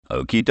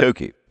Okie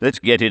dokie, let's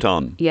get it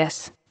on.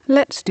 Yes,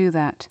 let's do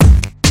that.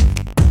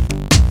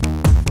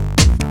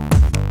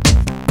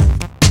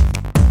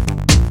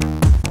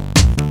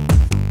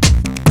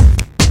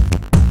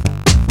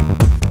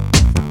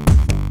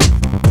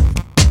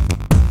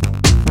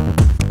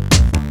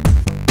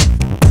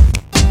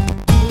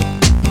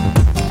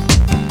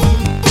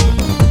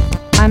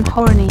 I'm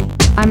horny.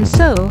 I'm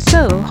so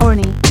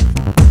horny.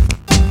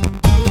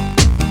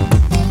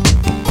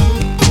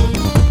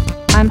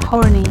 I'm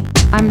horny.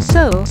 I'm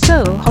so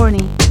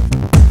horny.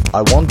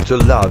 I want to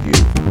love you,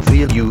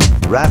 feel you,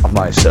 wrap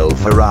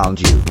myself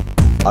around you.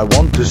 I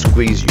want to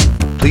squeeze you,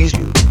 please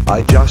you,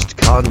 I just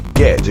can't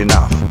get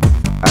enough.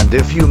 And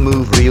if you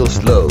move real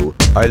slow,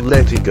 I'll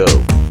let it go.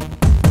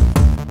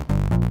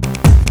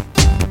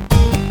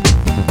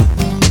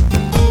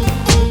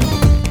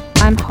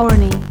 I'm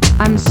horny.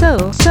 I'm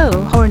so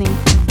horny.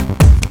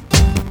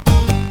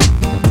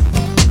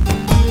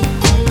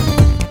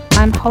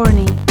 I'm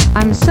horny.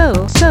 I'm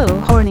so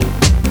horny.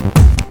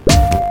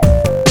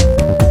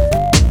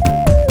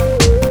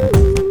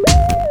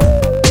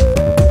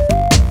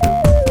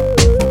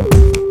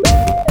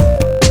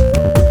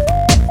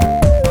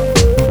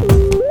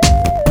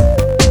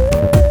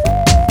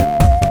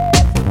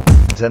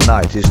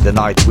 Tonight is the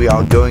night we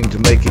are going to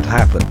make it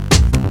happen.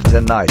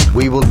 Tonight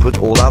we will put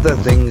all other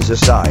things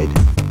aside.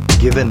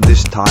 Give in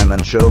this time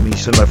and show me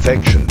some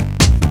affection.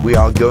 We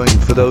are going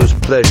for those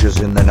pleasures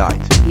in the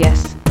night.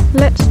 Yes,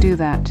 let's do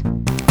that.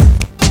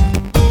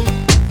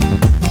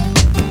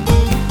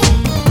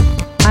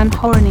 I'm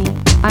horny.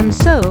 I'm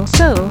so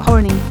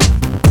horny.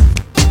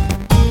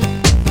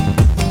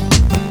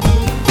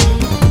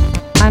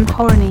 I'm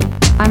horny.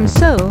 I'm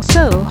so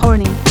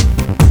horny.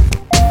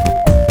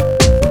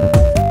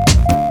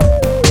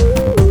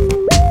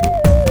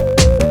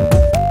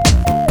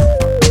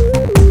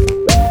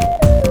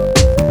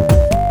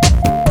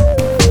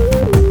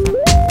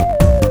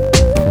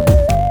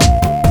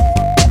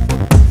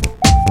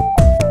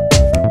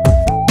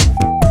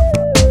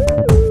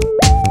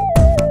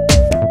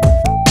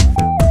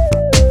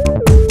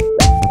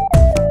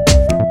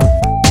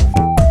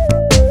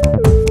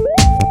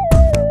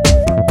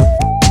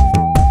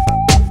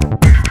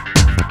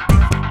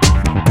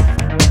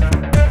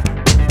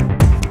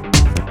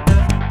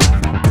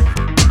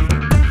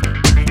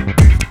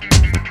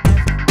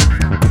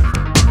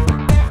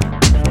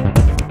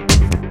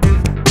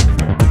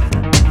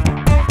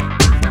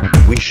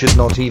 We should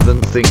not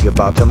even think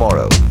about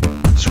tomorrow.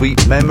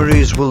 Sweet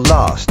memories will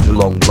last a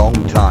long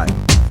time.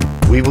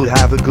 We will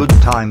have a good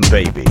time,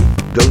 baby,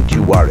 don't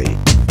you worry.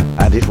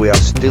 And if we are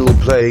still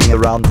playing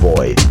around,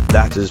 boy,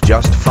 that is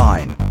just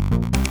fine.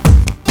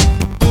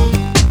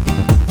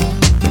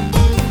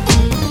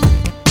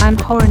 I'm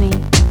horny.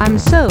 I'm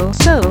so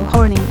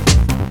horny.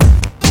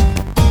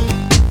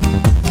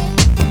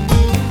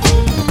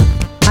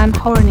 I'm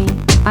horny.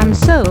 I'm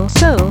so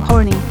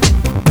horny.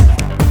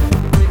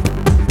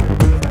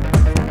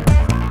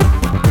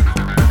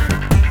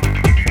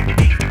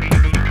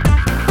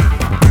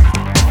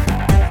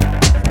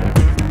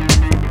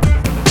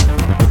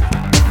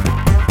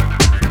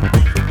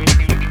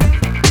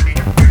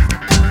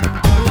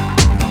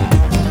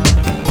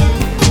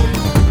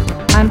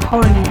 I'm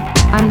horny.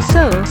 I'm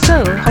so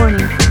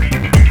horny.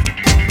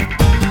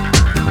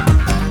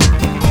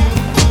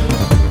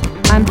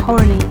 I'm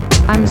horny.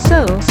 I'm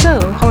so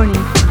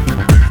horny.